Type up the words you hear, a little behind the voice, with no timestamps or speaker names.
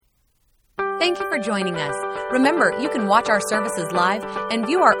Thank you for joining us. Remember, you can watch our services live and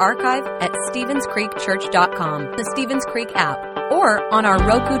view our archive at StevensCreekChurch.com, the Stevens Creek app, or on our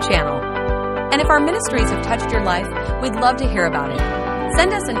Roku channel. And if our ministries have touched your life, we'd love to hear about it.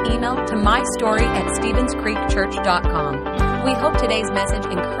 Send us an email to mystory@StevensCreekChurch.com. We hope today's message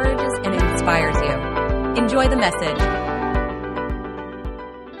encourages and inspires you. Enjoy the message.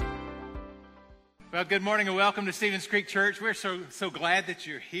 Well, good morning and welcome to Stevens Creek Church. We're so glad that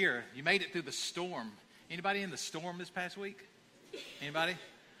you're here. You made it through the storm. Anybody in the storm this past week? Anybody?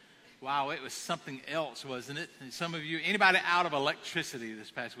 Wow, it was something else, wasn't it? And some of you, anybody out of electricity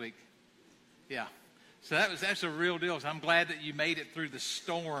this past week? Yeah. So that's a real deal. So I'm glad that you made it through the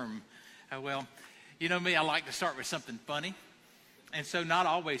storm. Well, you know me, I like to start with something funny. And so not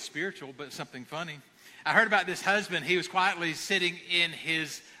always spiritual, but something funny. I heard about this husband. He was quietly sitting in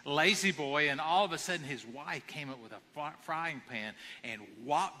his lazy boy, and all of a sudden his wife came up with a frying pan and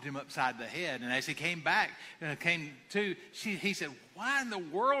whopped him upside the head. And as he came back, he said, "Why in the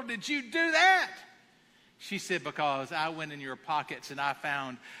world did you do that?" She said, "Because I went in your pockets and I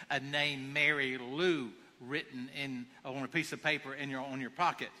found a name, Mary Lou, written on a piece of paper on your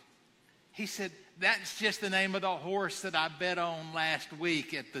pocket." He said, "That's just the name of the horse that I bet on last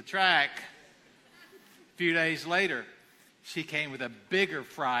week at the track." A few days later, she came with a bigger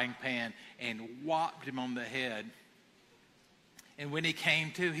frying pan and whopped him on the head. And when he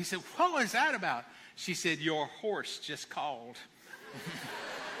came to, he said, "What was that about?" She said, "Your horse just called."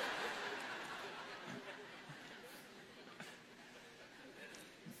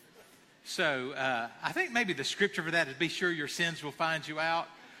 So I think maybe the scripture for that is be sure your sins will find you out,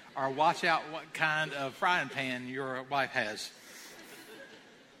 or watch out what kind of frying pan your wife has.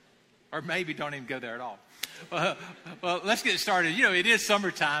 Or maybe don't even go there at all. Well, let's get started. You know, it is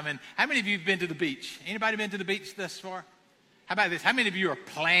summertime, and how many of you have been to the beach? Anybody been to the beach thus far? How about this? How many of you are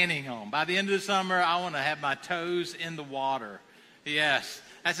planning on, by the end of the summer, I want to have my toes in the water? Yes,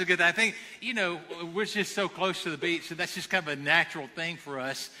 that's a good thing. I think, you know, we're just so close to the beach, so that's just kind of a natural thing for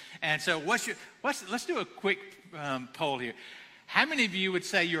us. And so let's do a quick poll here. How many of you would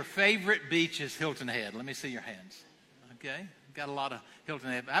say your favorite beach is Hilton Head? Let me see your hands. Okay, got a lot of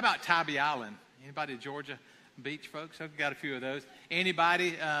Hilton Head. How about Tybee Island? Anybody at Georgia Beach, folks? I've got a few of those.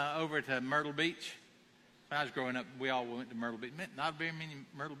 Anybody over to Myrtle Beach? When I was growing up, we all went to Myrtle Beach. Not very many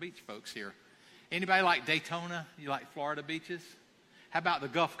Myrtle Beach folks here. Anybody like Daytona? You like Florida beaches? How about the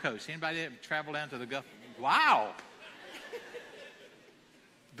Gulf Coast? Anybody ever travel down to the Gulf? Wow.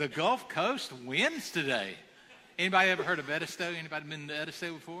 The Gulf Coast wins today. Anybody ever heard of Edisto? Anybody been to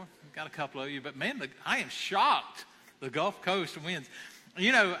Edisto before? Got a couple of you. But man, I am shocked. The Gulf Coast wins.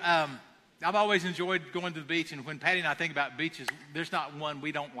 You know, I've always enjoyed going to the beach, and when Patty and I think about beaches, there's not one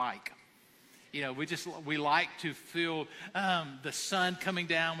we don't like. You know, we like to feel the sun coming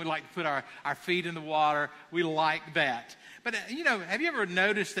down. We like to put our feet in the water. We like that. But, you know, have you ever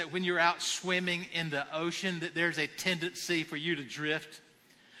noticed that when you're out swimming in the ocean that there's a tendency for you to drift?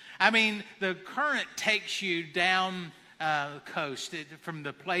 I mean, the current takes you down the coast from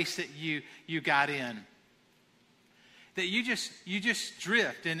the place that you got in. That you just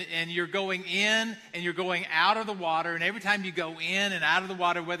drift and you're going in and you're going out of the water, and every time you go in and out of the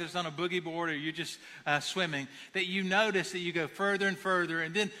water, whether it's on a boogie board or you're just swimming, that you notice that you go further and further,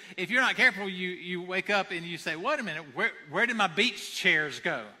 and then if you're not careful, you wake up and you say, "Wait a minute, where did my beach chairs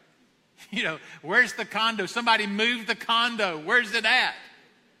go? You know, where's the condo? Somebody moved the condo. Where's it at?"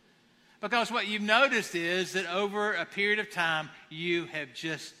 Because what you've noticed is that over a period of time, you have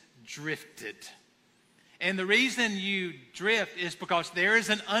just drifted. And the reason you drift is because there is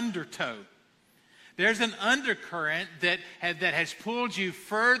an undertow. There's an undercurrent that has pulled you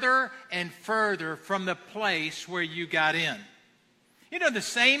further and further from the place where you got in. You know, the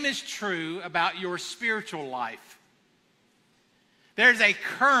same is true about your spiritual life. There's a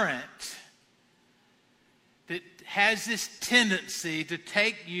current that has this tendency to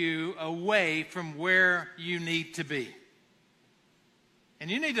take you away from where you need to be. And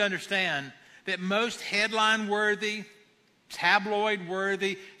you need to understand that most headline-worthy,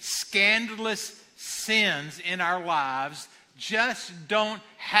 tabloid-worthy, scandalous sins in our lives just don't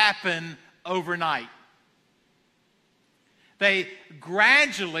happen overnight. They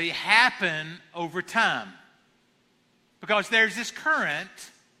gradually happen over time. Because there's this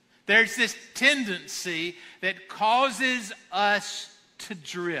current, there's this tendency that causes us to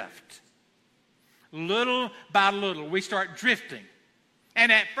drift. Little by little, we start drifting. And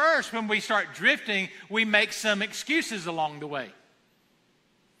at first, when we start drifting, we make some excuses along the way.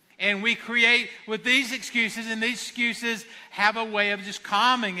 And we create with these excuses, and these excuses have a way of just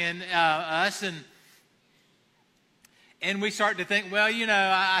calming in us. And we start to think, well,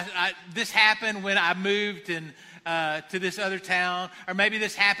 this happened when I moved to this other town, or maybe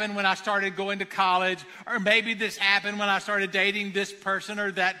this happened when I started going to college, or maybe this happened when I started dating this person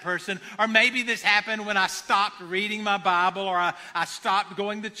or that person, or maybe this happened when I stopped reading my Bible, or I stopped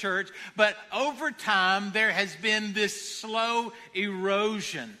going to church. But over time, there has been this slow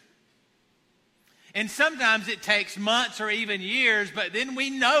erosion. And sometimes it takes months or even years, but then we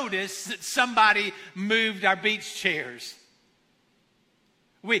notice that somebody moved our beach chairs.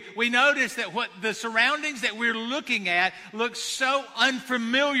 We notice that what the surroundings that we're looking at look so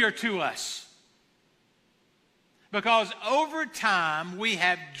unfamiliar to us. Because over time, we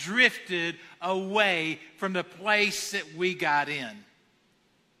have drifted away from the place that we got in.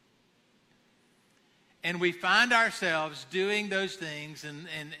 And we find ourselves doing those things and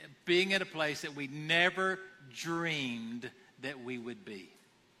being at a place that we never dreamed that we would be.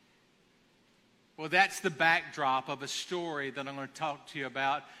 Well, that's the backdrop of a story that I'm going to talk to you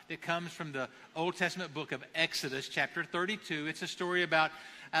about that comes from the Old Testament book of Exodus, chapter 32. It's a story about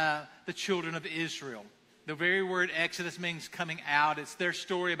the children of Israel. The very word Exodus means coming out. It's their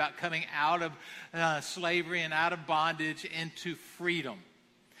story about coming out of slavery and out of bondage into freedom.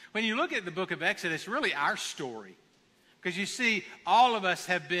 When you look at the book of Exodus, it's really our story. Because you see, all of us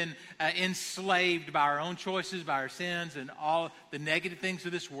have been enslaved by our own choices, by our sins, and all the negative things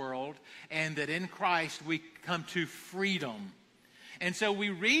of this world. And that in Christ we come to freedom. And so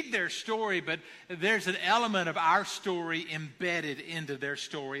we read their story, but there's an element of our story embedded into their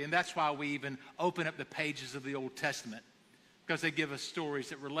story. And that's why we even open up the pages of the Old Testament. Because they give us stories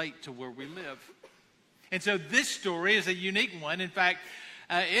that relate to where we live. And so this story is a unique one. In fact,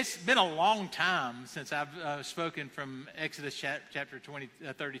 it's been a long time since I've spoken from Exodus chapter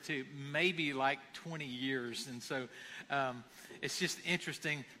 32, maybe like 20 years. And so it's just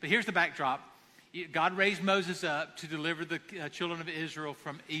interesting. But here's the backdrop. God raised Moses up to deliver the children of Israel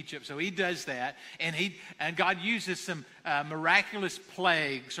from Egypt. So he does that. And God uses some miraculous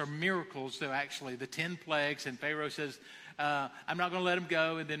plagues or miracles, though, actually, the 10 plagues. And Pharaoh says, I'm not going to let them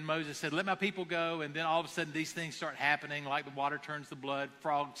go. And then Moses said, let my people go. And then all of a sudden these things start happening, like the water turns to blood,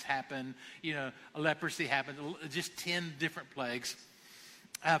 frogs happen, leprosy happens, just 10 different plagues.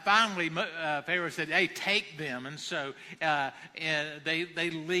 Finally, Pharaoh said, hey, take them. And so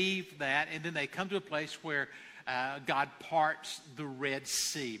they leave that, and then they come to a place where God parts the Red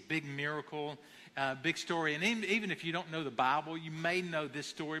Sea. Big miracle. Big story. And even if you don't know the Bible, you may know this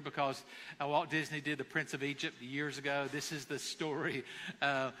story because Walt Disney did The Prince of Egypt years ago. This is the story.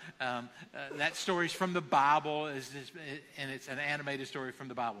 That story's from the Bible, and it's an animated story from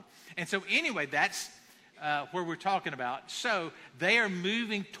the Bible. And so anyway, that's where we're talking about. So they are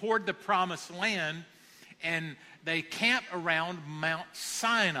moving toward the Promised Land, and they camp around Mount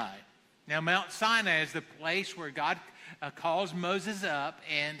Sinai. Now, Mount Sinai is the place where God calls Moses up,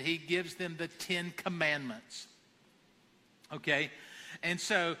 and he gives them the 10 commandments. Okay? And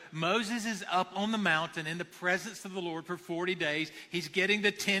so Moses is up on the mountain in the presence of the Lord for 40 days. He's getting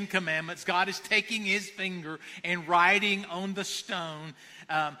the 10 commandments. God is taking his finger and writing on the stone.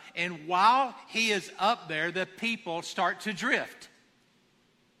 And while he is up there, the people start to drift.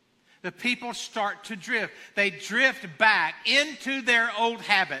 The people start to drift. They drift back into their old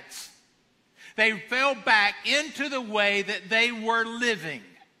habits. They fell back into the way that they were living.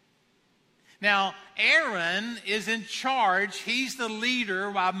 Now, Aaron is in charge. He's the leader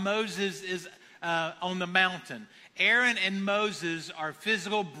while Moses is on the mountain. Aaron and Moses are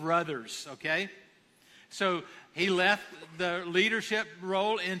physical brothers, okay? So he left the leadership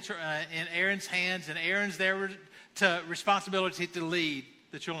role in Aaron's hands, and Aaron's there to responsibility to lead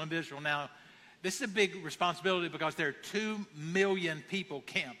the children of Israel. Now, this is a big responsibility because there are 2 million people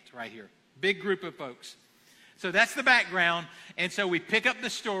camped right here. Big group of folks. So that's the background. And so we pick up the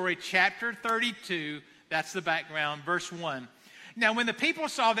story, chapter 32. That's the background, verse 1. Now, when the people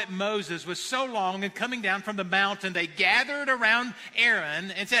saw that Moses was so long and coming down from the mountain, they gathered around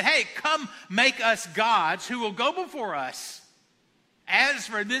Aaron and said, hey, come make us gods who will go before us. As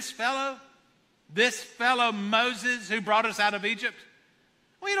for this fellow Moses who brought us out of Egypt,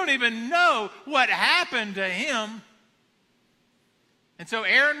 we don't even know what happened to him. And so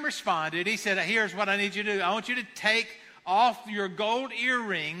Aaron responded. He said, here's what I need you to do. I want you to take off your gold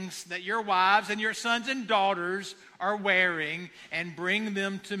earrings that your wives and your sons and daughters are wearing and bring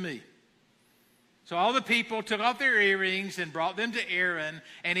them to me. So all the people took off their earrings and brought them to Aaron,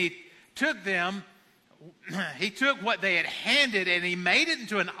 and he took what they had handed, and he made it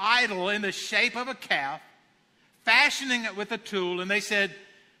into an idol in the shape of a calf, fashioning it with a tool. And they said,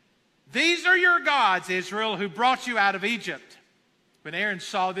 these are your gods, Israel, who brought you out of Egypt. When Aaron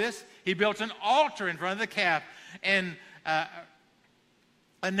saw this, he built an altar in front of the calf, and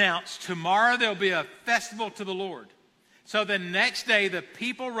announced, tomorrow there'll be a festival to the Lord. So the next day the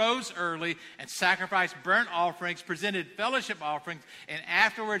people rose early and sacrificed burnt offerings, presented fellowship offerings, and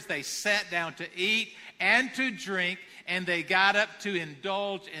afterwards they sat down to eat and to drink, and they got up to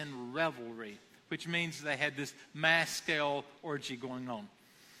indulge in revelry, which means they had this mass-scale orgy going on.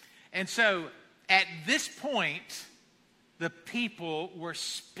 And so at this point, the people were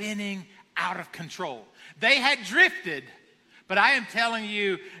spinning out of control. They had drifted, but I am telling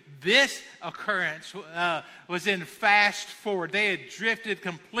you, this occurrence was in fast forward. They had drifted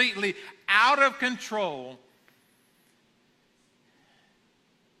completely out of control.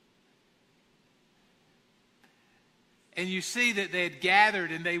 And you see that they had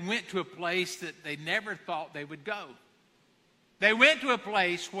gathered and they went to a place that they never thought they would go. They went to a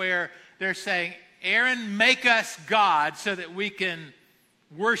place where they're saying, Aaron, make us gods so that we can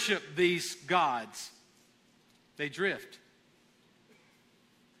worship these gods. They drift.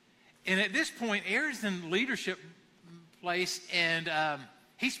 And at this point, Aaron's in leadership place, and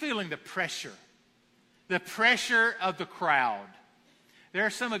he's feeling the pressure of the crowd. There are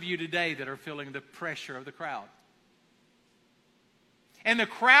some of you today that are feeling the pressure of the crowd. And the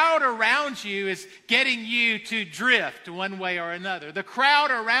crowd around you is getting you to drift one way or another. The crowd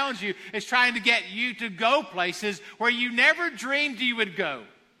around you is trying to get you to go places where you never dreamed you would go.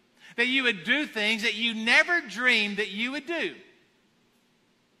 That you would do things that you never dreamed that you would do.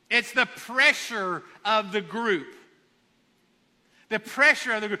 It's the pressure of the group. The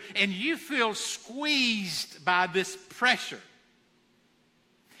pressure of the group. And you feel squeezed by this pressure.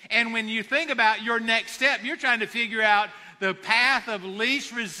 And when you think about your next step, you're trying to figure out the path of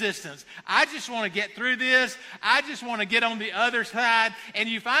least resistance. I just want to get through this. I just want to get on the other side. And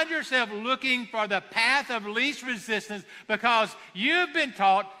you find yourself looking for the path of least resistance because you've been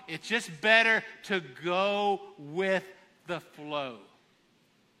taught it's just better to go with the flow.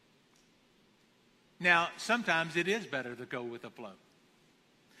 Now, sometimes it is better to go with the flow.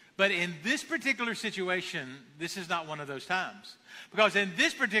 But in this particular situation, this is not one of those times. Because in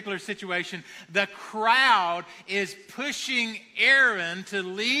this particular situation, the crowd is pushing Aaron to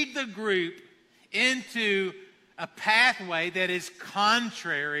lead the group into a pathway that is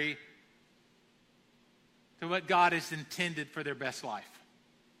contrary to what God has intended for their best life.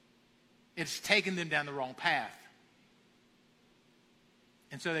 It's taken them down the wrong path.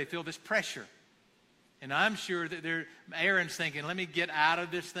 And so they feel this pressure. And I'm sure that Aaron's thinking, let me get out of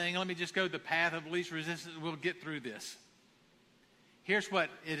this thing. Let me just go the path of least resistance. We'll get through this. Here's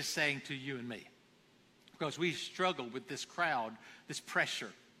what it is saying to you and me. Because we struggle with this crowd, this pressure.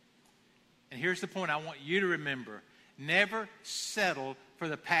 And here's the point I want you to remember. Never settle for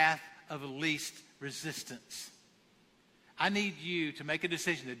the path of least resistance. I need you to make a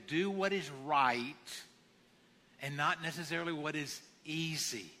decision to do what is right and not necessarily what is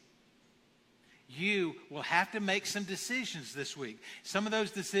easy. You will have to make some decisions this week. Some of those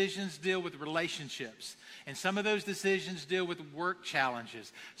decisions deal with relationships. And some of those decisions deal with work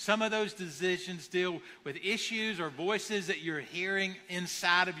challenges. Some of those decisions deal with issues or voices that you're hearing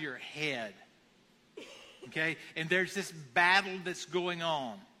inside of your head. Okay? And there's this battle that's going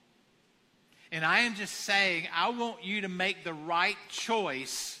on. And I am just saying, I want you to make the right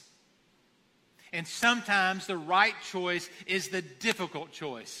choice. And sometimes the right choice is the difficult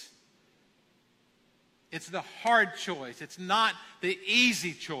choice. It's the hard choice. It's not the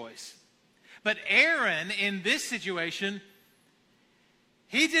easy choice. But Aaron, in this situation,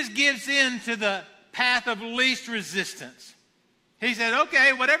 he just gives in to the path of least resistance. He said,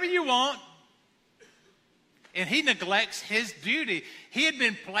 okay, whatever you want. And he neglects his duty. He had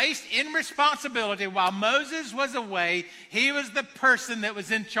been placed in responsibility while Moses was away. He was the person that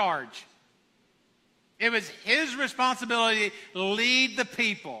was in charge. It was his responsibility to lead the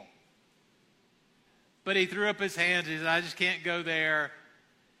people. But he threw up his hands. He said, I just can't go there.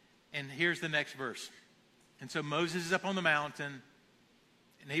 And here's the next verse. And so Moses is up on the mountain.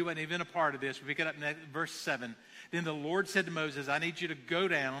 And he wasn't even a part of this. We pick it up next, verse 7. Then the Lord said to Moses, I need you to go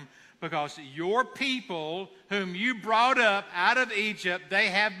down because your people whom you brought up out of Egypt, they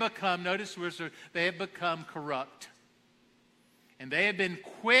have become, notice they have become corrupt. And they have been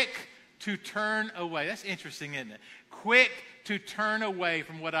quick to turn away. That's interesting, isn't it? Quick to turn away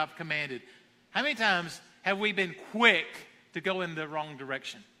from what I've commanded. How many times have we been quick to go in the wrong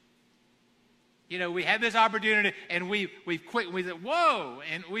direction? You know, we had this opportunity and we've quit. We said, whoa,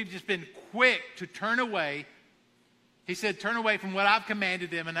 and we've just been quick to turn away. He said, turn away from what I've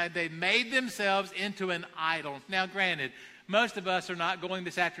commanded them, and they made themselves into an idol. Now, granted, most of us are not going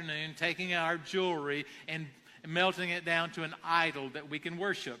this afternoon, taking our jewelry and melting it down to an idol that we can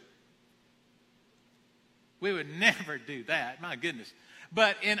worship. We would never do that. My goodness.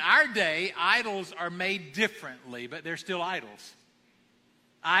 But in our day, idols are made differently, but they're still idols.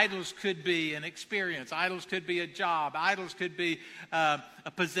 Idols could be an experience. Idols could be a job. Idols could be a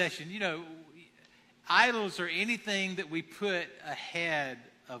possession. You know, idols are anything that we put ahead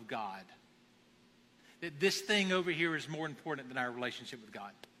of God. That this thing over here is more important than our relationship with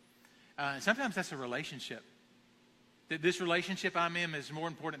God. Sometimes that's a relationship. That this relationship I'm in is more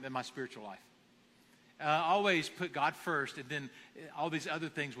important than my spiritual life. Always put God first, and then all these other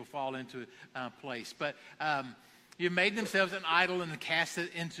things will fall into place. But you made themselves an idol and cast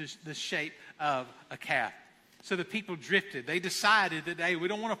it into the shape of a calf. So the people drifted. They decided that, hey, we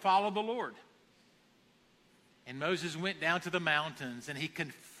don't want to follow the Lord. And Moses went down to the mountains, and he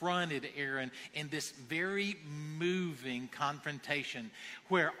confronted Aaron in this very moving confrontation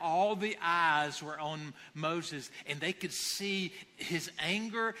where all the eyes were on Moses, and they could see his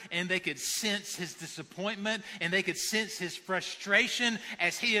anger, and they could sense his disappointment, and they could sense his frustration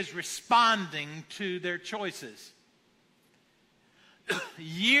as he is responding to their choices.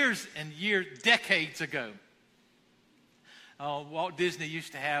 Years and years, decades ago, Walt Disney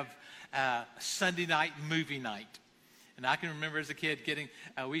used to have Sunday night movie night. And I can remember as a kid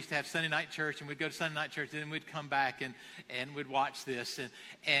we used to have Sunday night church, and we'd go to Sunday night church, and then we'd come back and we'd watch this.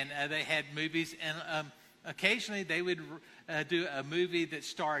 And they had movies, and occasionally they would do a movie that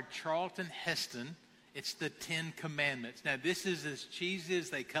starred Charlton Heston. It's the 10 Commandments. Now, this is as cheesy as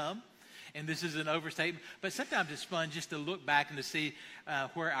they come, and this is an overstatement, but sometimes it's fun just to look back and to see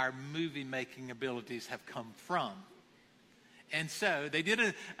where our movie-making abilities have come from. And so they did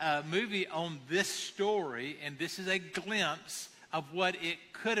a movie on this story, and this is a glimpse of what it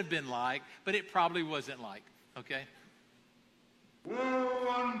could have been like, but it probably wasn't like, okay?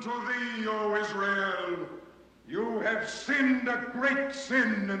 Woe unto thee, O Israel! You have sinned a great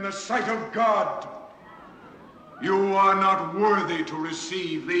sin in the sight of God. You are not worthy to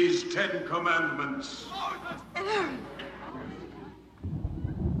receive these 10 commandments.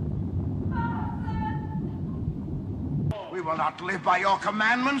 We will not live by your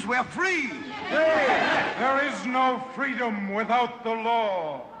commandments. We're free. Hey, there is no freedom without the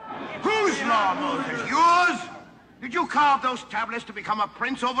law. Whose law, Moses? Yours? Did you carve those tablets to become a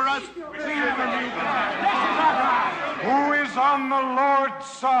prince over us? Who is on the Lord's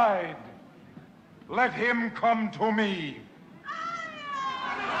side? Let him come to me.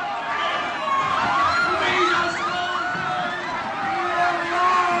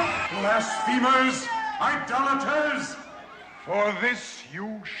 Blasphemers, idolaters, for this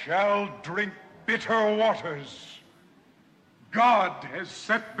you shall drink bitter waters. God has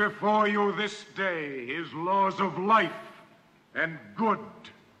set before you this day his laws of life and good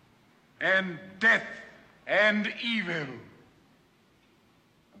and death and evil.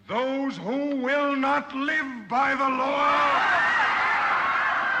 Those who will not live by the law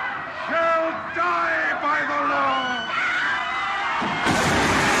shall die by the law.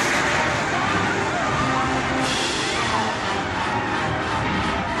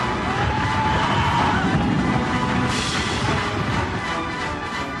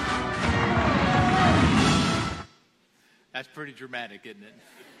 That's pretty dramatic, isn't it?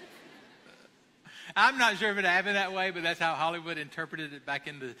 I'm not sure if it happened that way, but that's how Hollywood interpreted it back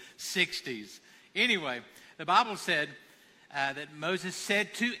in the 60s. Anyway, the Bible said that Moses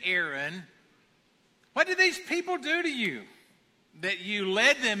said to Aaron, "What did these people do to you that you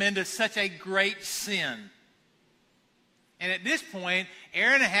led them into such a great sin?" And at this point,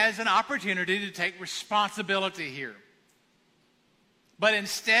 Aaron has an opportunity to take responsibility here. But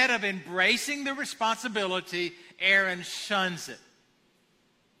instead of embracing the responsibility, Aaron shuns it.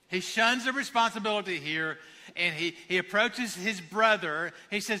 He shuns the responsibility here, and he approaches his brother.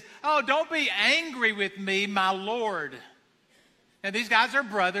 He says, "Oh, don't be angry with me, my Lord." Now, these guys are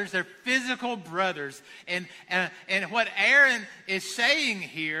brothers. They're physical brothers. And what Aaron is saying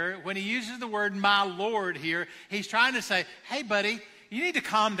here, when he uses the word "my Lord" here, he's trying to say, "Hey, buddy, you need to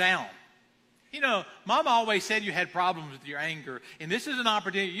calm down. You know, Mama always said you had problems with your anger, and this is an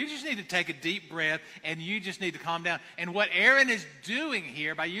opportunity. You just need to take a deep breath, and you just need to calm down." And what Aaron is doing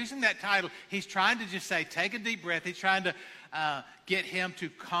here, by using that title, he's trying to just say, take a deep breath. He's trying to get him to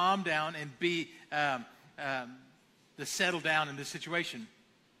calm down and be to settle down in this situation.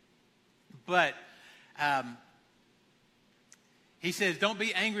 But he says, "Don't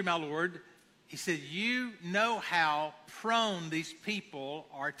be angry, my Lord." He said, "You know how prone these people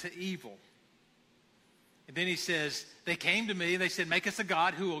are to evil." And then he says, "They came to me and they said, 'Make us a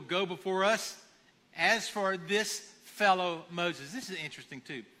God who will go before us.' As for this fellow Moses," this is interesting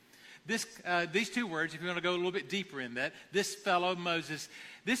too. These two words, if you want to go a little bit deeper in that, this fellow Moses,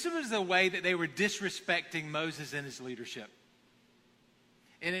 this was the way that they were disrespecting Moses and his leadership.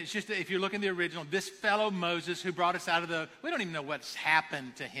 And it's just, if you look in the original, this fellow Moses who brought us out of we don't even know what's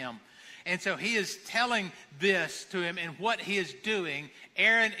happened to him. And so he is telling this to him, and what he is doing,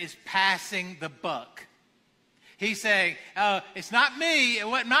 Aaron is passing the buck. He's saying, it's not me, it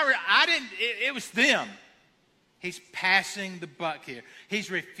wasn't it was them. He's passing the buck here. He's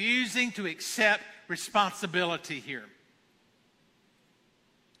refusing to accept responsibility here.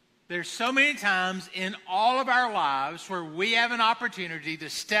 There's so many times in all of our lives where we have an opportunity to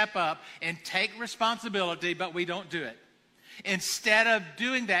step up and take responsibility, but we don't do it. Instead of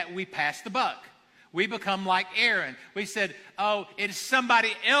doing that, we pass the buck. We become like Aaron. We said, it's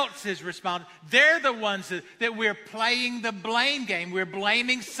somebody else's responsibility. They're the ones that we're playing the blame game. We're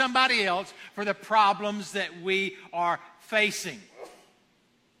blaming somebody else for the problems that we are facing.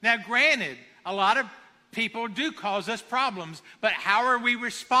 Now, granted, a lot of people do cause us problems, but how are we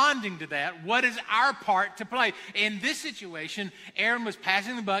responding to that? What is our part to play? In this situation, Aaron was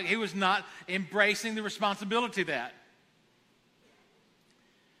passing the buck. He was not embracing the responsibility of that.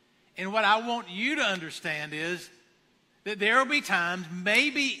 And what I want you to understand is that there will be times,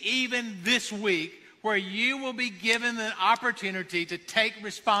 maybe even this week, where you will be given an opportunity to take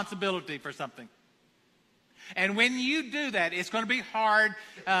responsibility for something. And when you do that, it's going to be hard.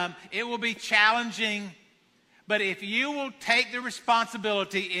 It will be challenging. But if you will take the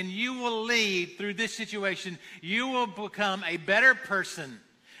responsibility and you will lead through this situation, you will become a better person.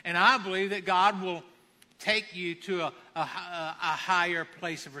 And I believe that God will take you to a higher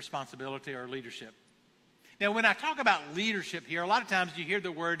place of responsibility or leadership. Now, when I talk about leadership here, a lot of times you hear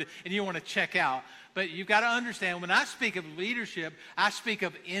the word and you want to check out. But you've got to understand, when I speak of leadership, I speak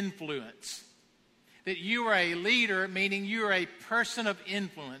of influence. That you are a leader, meaning you are a person of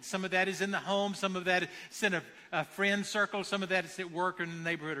influence. Some of that is in the home, some of that is in a friend circle, some of that is at work or in the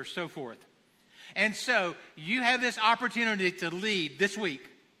neighborhood or so forth. And so you have this opportunity to lead this week.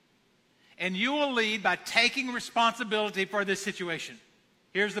 And you will lead by taking responsibility for this situation.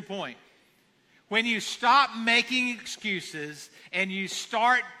 Here's the point. When you stop making excuses and you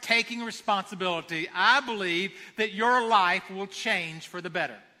start taking responsibility, I believe that your life will change for the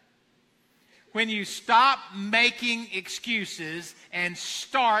better. When you stop making excuses and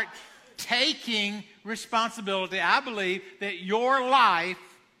start taking responsibility, I believe that your life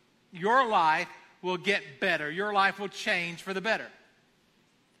will get better. Your life will change for the better.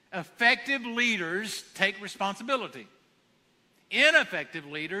 Effective leaders take responsibility. Ineffective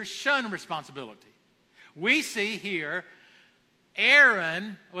leaders shun responsibility. We see here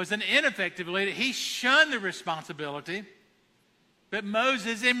Aaron was an ineffective leader. He shunned the responsibility, but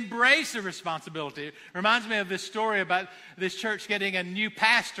Moses embraced the responsibility. It reminds me of this story about this church getting a new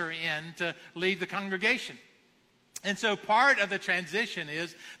pastor in to lead the congregation. And so part of the transition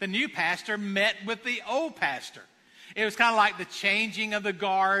is the new pastor met with the old pastor. It was kind of like the changing of the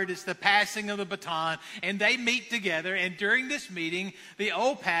guard. It's the passing of the baton. And they meet together. And during this meeting, the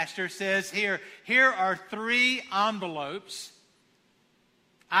old pastor says, here are 3 envelopes.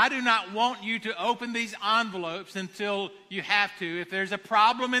 I do not want you to open these envelopes until you have to. If there's a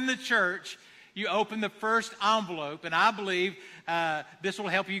problem in the church, you open the first envelope. And I believe this will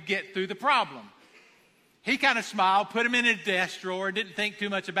help you get through the problem. He kind of smiled, put him in a desk drawer, didn't think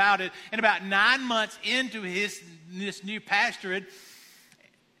too much about it. And about 9 months into this new pastorate,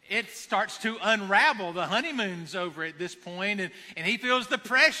 it starts to unravel. The honeymoon's over at this point, and he feels the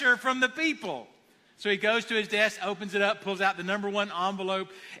pressure from the people. So he goes to his desk, opens it up, pulls out the number 1 envelope,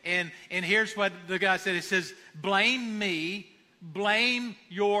 and here's what the guy said. It says, blame me, blame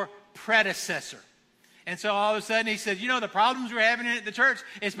your predecessor. And so all of a sudden he said, the problems we're having at the church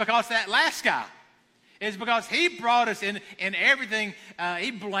is because that last guy. It's because he brought us in everything. He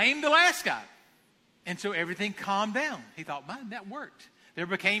blamed the last guy. And so everything calmed down. He thought, man, that worked. There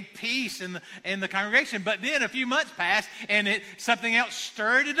became peace in the congregation. But then a few months passed, and something else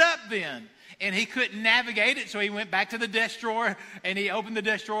stirred it up then. And he couldn't navigate it, so he went back to the desk drawer, and he opened the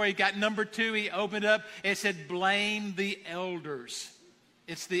desk drawer. He got number 2. He opened it up. It said, blame the elders.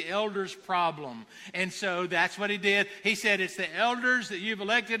 It's the elders' problem. And so that's what he did. He said, it's the elders that you've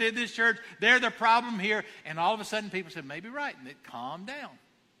elected in this church. They're the problem here. And all of a sudden people said, maybe right. And it calmed down.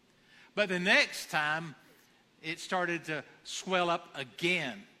 But the next time, it started to swell up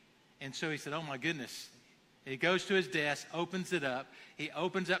again. And so he said, oh my goodness. He goes to his desk, opens it up. He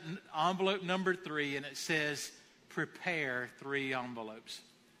opens up envelope number 3, and it says, prepare 3 envelopes.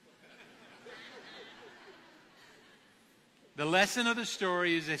 The lesson of the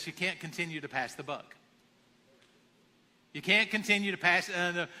story is that you can't continue to pass the buck. You can't continue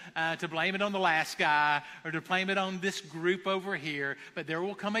to blame it on the last guy or to blame it on this group over here. But there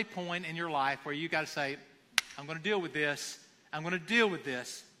will come a point in your life where you got to say, I'm going to deal with this. I'm going to deal with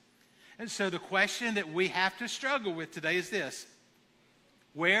this. And so the question that we have to struggle with today is this.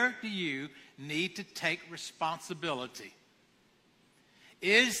 Where do you need to take responsibility?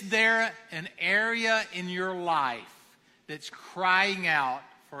 Is there an area in your life that's crying out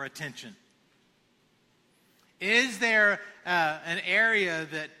for attention? Is there an area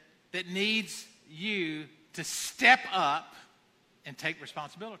that needs you to step up and take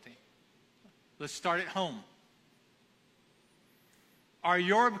responsibility? Let's start at home. Are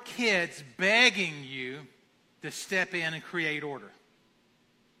your kids begging you to step in and create order?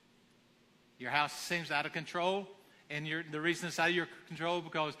 Your house seems out of control, and the reason it's out of your control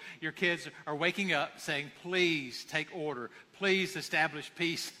because your kids are waking up saying, please take order. Please establish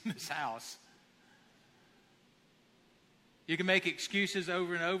peace in this house. You can make excuses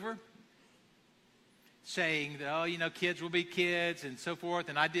over and over, saying that, kids will be kids and so forth,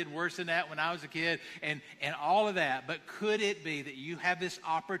 and I did worse than that when I was a kid, and all of that. But could it be that you have this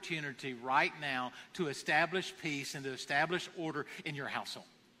opportunity right now to establish peace and to establish order in your household?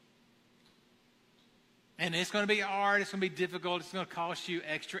 And it's going to be hard, it's going to be difficult, it's going to cost you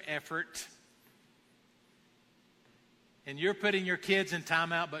extra effort. And you're putting your kids in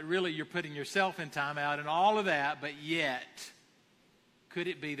timeout, but really you're putting yourself in timeout and all of that, but yet, could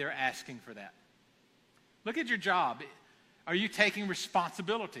it be they're asking for that? Look at your job. Are you taking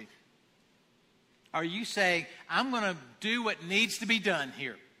responsibility? Are you saying, I'm going to do what needs to be done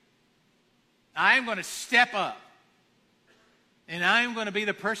here? I'm going to step up. And I'm going to be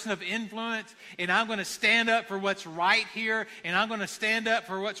the person of influence, and I'm going to stand up for what's right here, and I'm going to stand up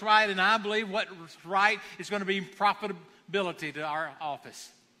for what's right, and I believe what's right is going to be profitability to our office.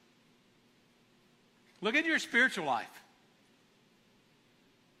 Look at your spiritual life.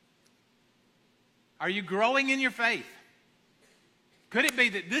 Are you growing in your faith? Could it be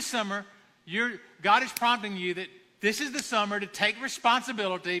that this summer, God is prompting you that this is the summer to take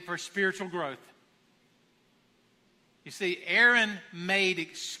responsibility for spiritual growth? You see, Aaron made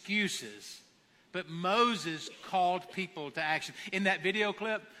excuses, but Moses called people to action. In that video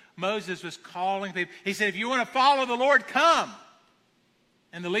clip, Moses was calling people. He said, if you want to follow the Lord, come.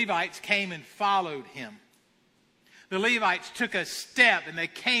 And the Levites came and followed him. The Levites took a step and they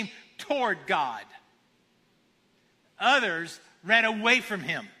came toward God. Others ran away from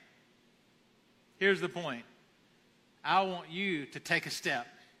him. Here's the point. I want you to take a step.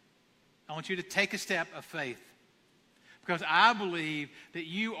 I want you to take a step of faith. Because I believe that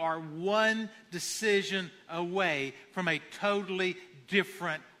you are one decision away from a totally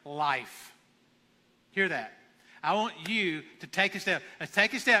different life. Hear that. I want you to take a step.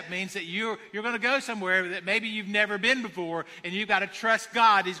 Take a step means that you're going to go somewhere that maybe you've never been before, and you've got to trust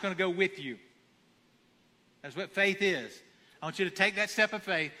God. He's going to go with you. That's what faith is. I want you to take that step of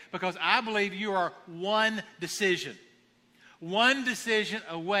faith because I believe you are one decision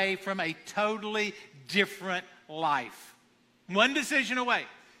away from a totally different life. One decision away.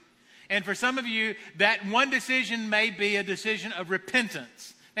 And for some of you, that one decision may be a decision of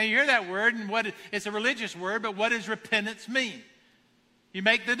repentance. Now you hear that word, and it's a religious word, but what does repentance mean? You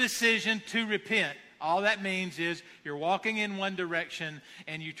make the decision to repent. All that means is you're walking in one direction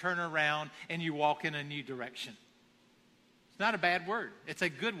and you turn around and you walk in a new direction. It's not a bad word. It's a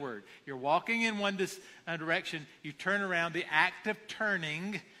good word. You're walking in one direction, you turn around. The act of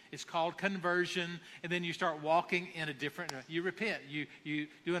turning is called conversion, and then you start walking in a different, you repent, you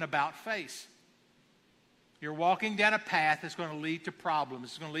do an about face. You're walking down a path that's going to lead to problems,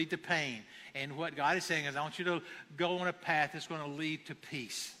 it's going to lead to pain. And what God is saying is, I want you to go on a path that's going to lead to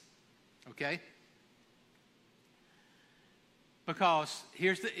peace. Okay? Because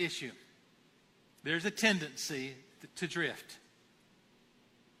here's the issue. There's a tendency to drift.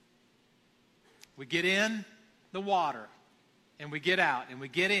 We get in the water, and we get out, and we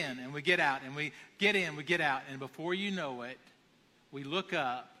get in, and we get out, and we get in, we get out. And before you know it, we look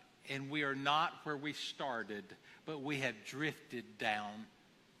up, and we are not where we started, but we have drifted down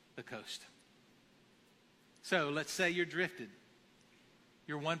the coast. So let's say you're drifted.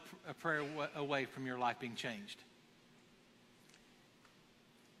 You're one prayer away from your life being changed.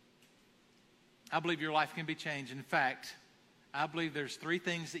 I believe your life can be changed. In fact, I believe there's 3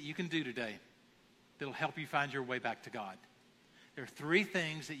 things that you can do today that'll help you find your way back to God. There are 3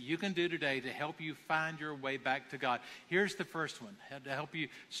 things that you can do today to help you find your way back to God. Here's the first one, to help you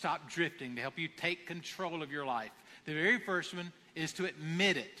stop drifting, to help you take control of your life. The very first one is to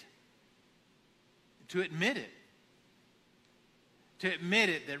admit it. To admit it. to admit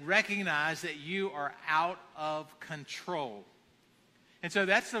it, that recognize that you are out of control. And so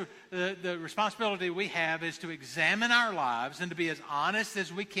that's the responsibility we have, is to examine our lives and to be as honest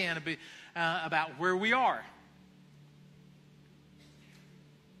as we can about where we are.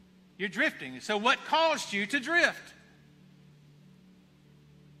 You're drifting. So what caused you to drift?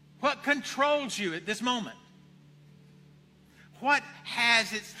 What controls you at this moment? What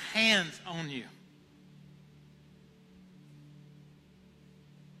has its hands on you?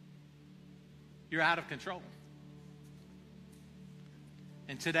 You're out of control.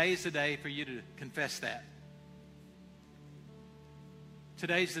 And today is the day for you to confess that.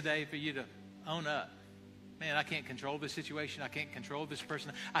 Today's the day for you to own up. Man, I can't control this situation. I can't control this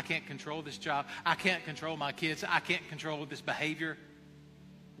person. I can't control this job. I can't control my kids. I can't control this behavior.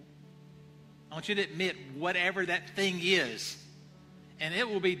 I want you to admit whatever that thing is. And it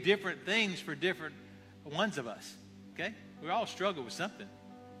will be different things for different ones of us. Okay? We all struggle with something.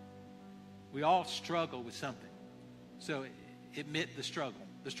 We all struggle with something. So admit the struggle.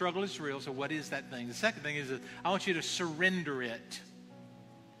 The struggle is real, so what is that thing? The second thing is that I want you to surrender it.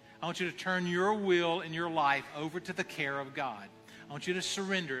 I want you to turn your will and your life over to the care of God. I want you to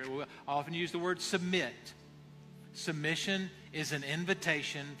surrender it. I often use the word submit. Submission is an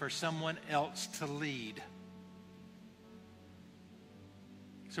invitation for someone else to lead.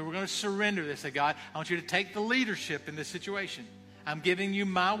 So we're going to surrender this. Say, God, I want you to take the leadership in this situation. I'm giving you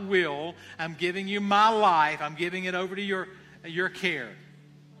my will. I'm giving you my life. I'm giving it over to your care.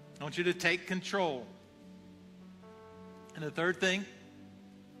 I want you to take control. And the third thing,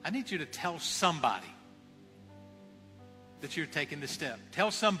 I need you to tell somebody that you're taking this step.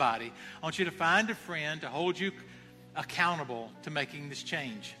 Tell somebody. I want you to find a friend to hold you accountable to making this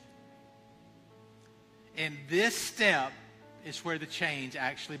change. And this step is where the change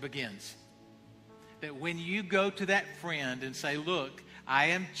actually begins. That when you go to that friend and say, look, I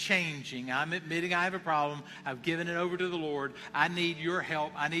am changing. I'm admitting I have a problem. I've given it over to the Lord. I need your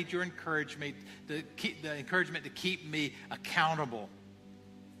help. I need your encouragement to keep me accountable.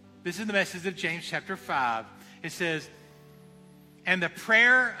 This is the message of James chapter 5. It says, and the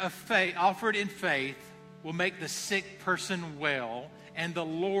prayer of faith offered in faith will make the sick person well, and the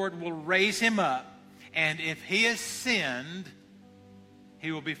Lord will raise him up. And if he has sinned,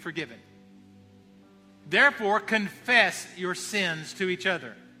 he will be forgiven. Therefore, confess your sins to each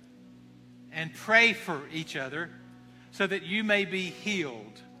other and pray for each other so that you may be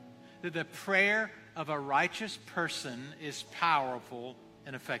healed. That the prayer of a righteous person is powerful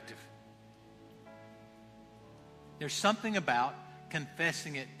and effective. There's something about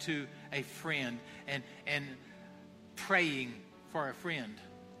confessing it to a friend and praying for a friend.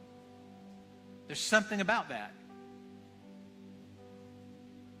 There's something about that.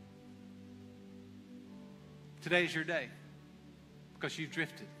 Today's your day because you've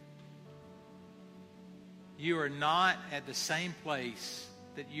drifted. You are not at the same place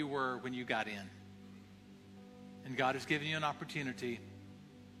that you were when you got in. And God has given you an opportunity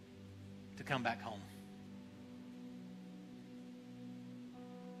to come back home.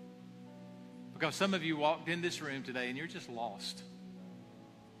 Because some of you walked in this room today and you're just lost.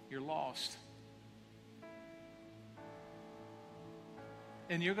 You're lost.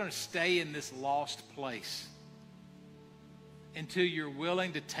 And you're going to stay in this lost place until you're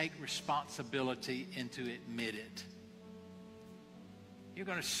willing to take responsibility and to admit it. You're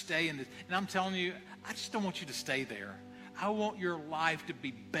going to stay in this. And I'm telling you, I just don't want you to stay there. I want your life to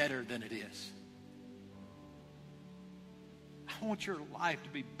be better than it is. I want your life to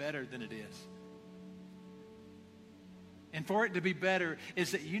be better than it is. And for it to be better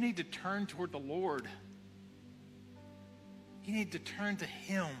is that you need to turn toward the Lord. You need to turn to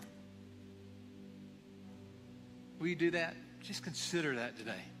Him. Will you do that? Just consider that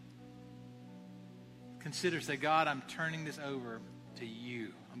today. Consider, say, God, I'm turning this over to you.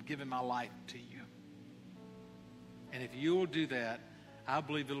 I'm giving my life to you. And if you will do that, I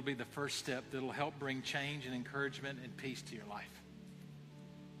believe it'll be the first step that'll help bring change and encouragement and peace to your life.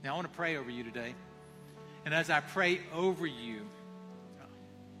 Now, I want to pray over you today. And as I pray over you,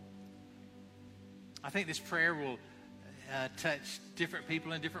 I think this prayer will touch different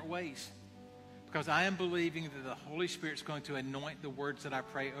people in different ways. Because I am believing that the Holy Spirit's going to anoint the words that I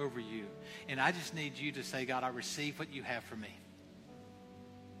pray over you. And I just need you to say, God, I receive what you have for me.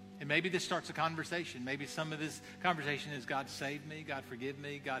 And maybe this starts a conversation. Maybe some of this conversation is, God, save me, God, forgive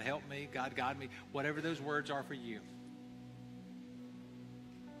me, God, help me, God, guide me. Whatever those words are for you.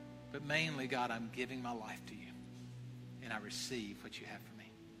 But mainly, God, I'm giving my life to you. And I receive what you have for me.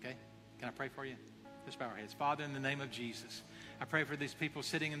 Okay? Can I pray for you? Let's bow our heads. Father, in the name of Jesus, I pray for these people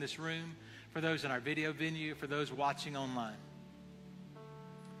sitting in this room, for those in our video venue, for those watching online.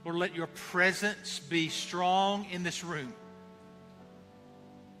 Lord, let your presence be strong in this room.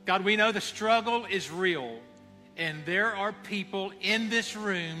 God, we know the struggle is real, and there are people in this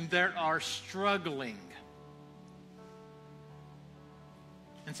room that are struggling.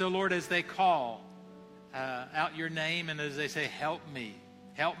 And so, Lord, as they call out your name and as they say, help me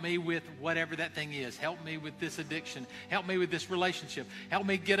with whatever that thing is. Help me with this addiction. Help me with this relationship. Help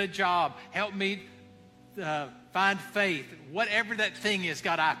me get a job. Help me find faith. Whatever that thing is,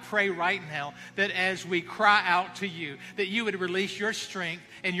 God, I pray right now that as we cry out to you, that you would release your strength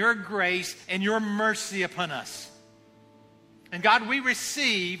and your grace and your mercy upon us. And God, we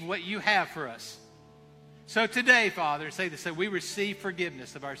receive what you have for us. So today, Father, say this, we receive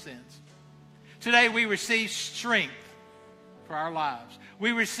forgiveness of our sins. Today we receive strength for our lives.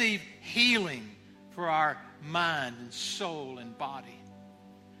 We receive healing for our mind and soul and body.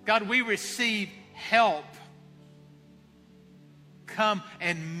 God, we receive help come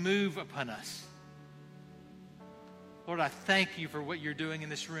and move upon us. Lord, I thank you for what you're doing in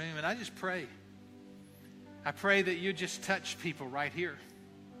this room, and I just pray. I pray that you just touch people right here.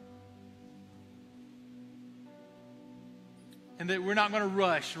 And that we're not going to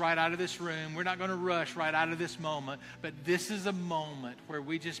rush right out of this room. We're not going to rush right out of this moment. But this is a moment where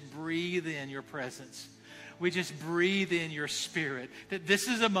we just breathe in your presence. We just breathe in your spirit. That this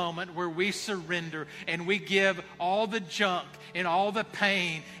is a moment where we surrender and we give all the junk and all the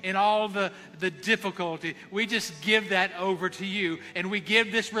pain and all the difficulty. We just give that over to you. And we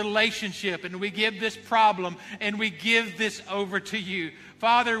give this relationship and we give this problem and we give this over to you.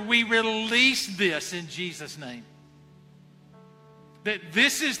 Father, we release this in Jesus' name. That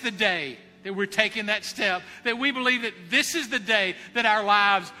this is the day that we're taking that step. That we believe that this is the day that our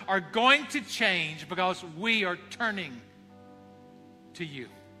lives are going to change because we are turning to you.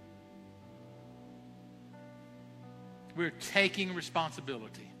 We're taking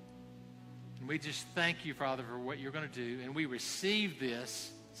responsibility. And we just thank you, Father, for what you're going to do. And we receive this.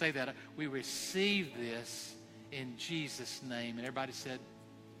 Say that. We receive this in Jesus' name. And everybody said,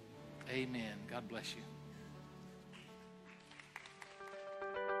 amen. God bless you.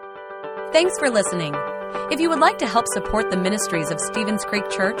 Thanks for listening. If you would like to help support the ministries of Stevens Creek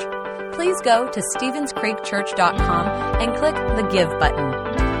Church, please go to StevensCreekChurch.com and click the Give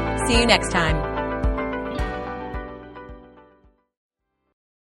button. See you next time.